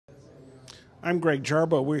I'm Greg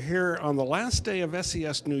Jarbo. We're here on the last day of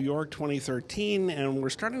SES New York 2013, and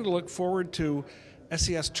we're starting to look forward to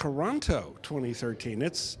SES Toronto 2013.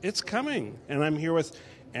 It's coming, and I'm here with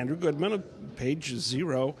Andrew Goodman of Page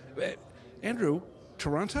Zero. Andrew,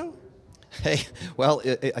 Toronto? Hey, well,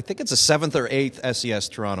 I think it's a 7th or 8th SES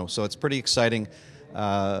Toronto, so it's pretty exciting.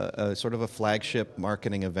 Sort of a flagship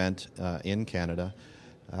marketing event in Canada.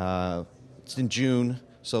 It's in June,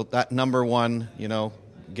 so that number one,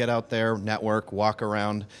 get out there, network, walk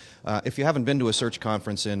around. If you haven't been to a search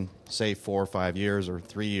conference in, say, 4 or 5 years or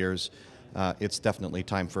 3 years, it's definitely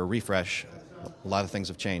time for a refresh. A lot of things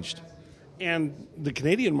have changed. And the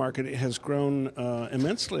Canadian market has grown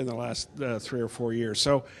immensely in the last 3 or 4 years.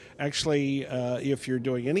 So actually, if you're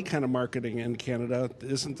doing any kind of marketing in Canada,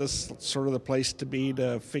 isn't this sort of the place to be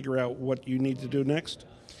to figure out what you need to do next?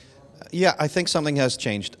 Yeah, I think something has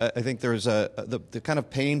changed. I think there's the kind of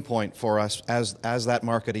pain point for us as that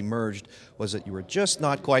market emerged was that you were just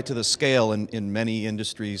not quite to the scale in many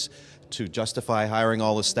industries to justify hiring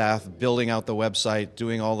all the staff, building out the website,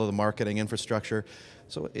 doing all of the marketing infrastructure.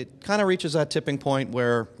 So it kind of reaches that tipping point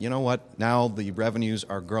where, you know what, now the revenues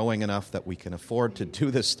are growing enough that we can afford to do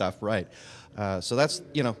this stuff right. So that's,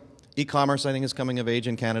 e-commerce I think is coming of age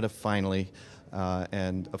in Canada finally.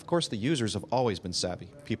 And of course, the users have always been savvy.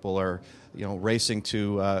 People are, racing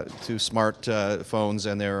to smart phones,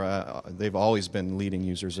 and they've always been leading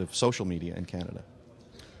users of social media in Canada.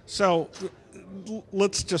 So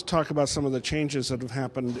let's just talk about some of the changes that have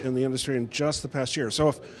happened in the industry in just the past year. So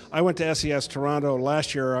if I went to SES Toronto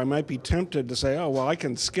last year, I might be tempted to say, oh, well, I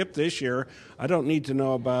can skip this year. I don't need to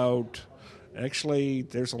know about. Actually,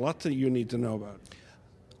 there's a lot that you need to know about.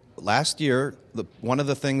 Last year, one of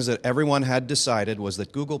the things that everyone had decided was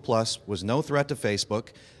that Google Plus was no threat to Facebook,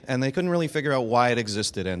 and they couldn't really figure out why it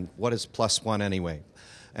existed and what is +1 anyway.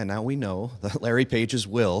 And now we know that Larry Page's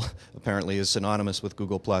will apparently is synonymous with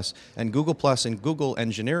Google Plus, and Google Plus in Google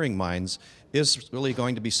engineering minds is really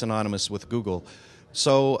going to be synonymous with Google.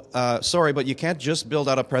 So, sorry, but you can't just build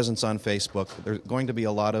out a presence on Facebook. There's going to be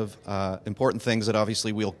a lot of important things that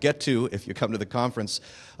obviously we'll get to if you come to the conference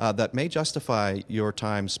that may justify your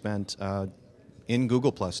time spent in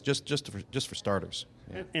Google Plus, just for starters.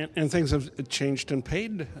 Yeah. And things have changed in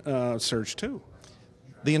paid search too.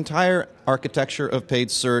 The entire architecture of paid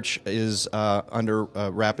search is under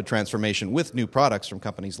rapid transformation with new products from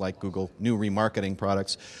companies like Google, new remarketing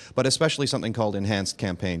products, but especially something called enhanced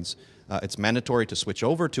campaigns. It's mandatory to switch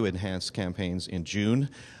over to enhanced campaigns in June.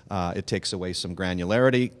 It takes away some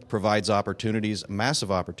granularity, provides opportunities,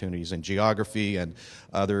 massive opportunities in geography and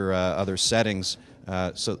other settings.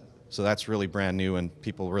 So that's really brand new, and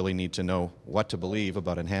people really need to know what to believe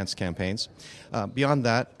about enhanced campaigns. Beyond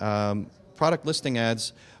that, product listing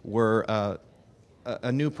ads were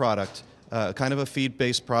a new product, kind of a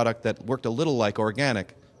feed-based product that worked a little like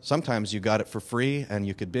organic. Sometimes you got it for free, and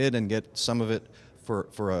you could bid and get some of it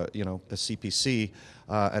for a CPC,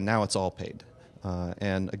 and now it's all paid.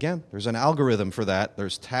 And again, there's an algorithm for that.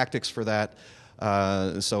 There's tactics for that.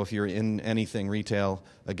 So if you're in anything retail,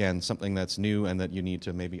 again, something that's new and that you need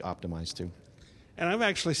to maybe optimize to. And I've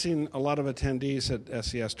actually seen a lot of attendees at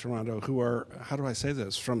SES Toronto who are, how do I say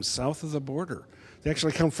this, from south of the border. They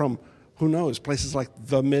actually come from, who knows, places like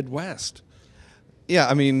the Midwest. Yeah,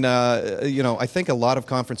 I mean, I think a lot of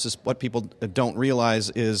conferences, what people don't realize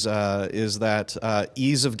is that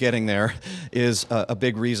ease of getting there is a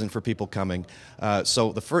big reason for people coming.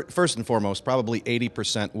 So the first and foremost, probably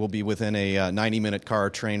 80% will be within a 90-minute car or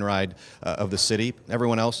train ride of the city.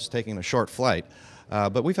 Everyone else is taking a short flight.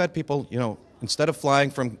 But we've had people, instead of flying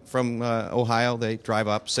from Ohio, they drive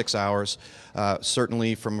up 6 hours.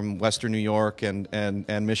 Certainly from Western New York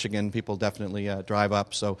and Michigan, people definitely drive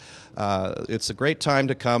up. So it's a great time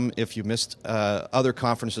to come if you missed other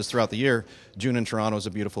conferences throughout the year. June in Toronto is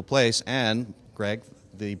a beautiful place. And, Greg,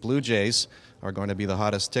 the Blue Jays are going to be the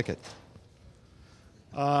hottest ticket.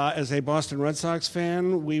 As a Boston Red Sox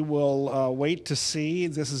fan, we will wait to see.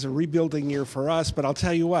 This is a rebuilding year for us, but I'll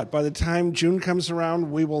tell you what, by the time June comes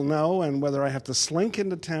around, we will know, and whether I have to slink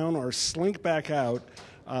into town or slink back out.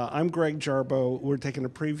 I'm Greg Jarbo. We're taking a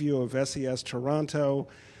preview of SES Toronto,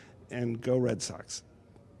 and go Red Sox.